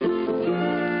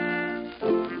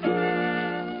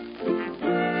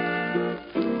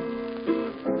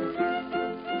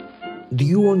Do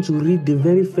you want to read the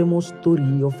very famous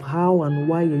story of how and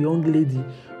why a young lady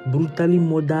brutally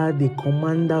murdered the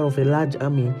commander of a large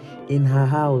army in her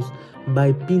house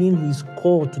by pinning his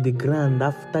skull to the ground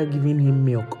after giving him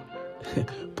milk?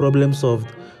 Problem solved.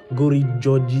 Go read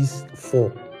Judges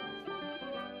 4.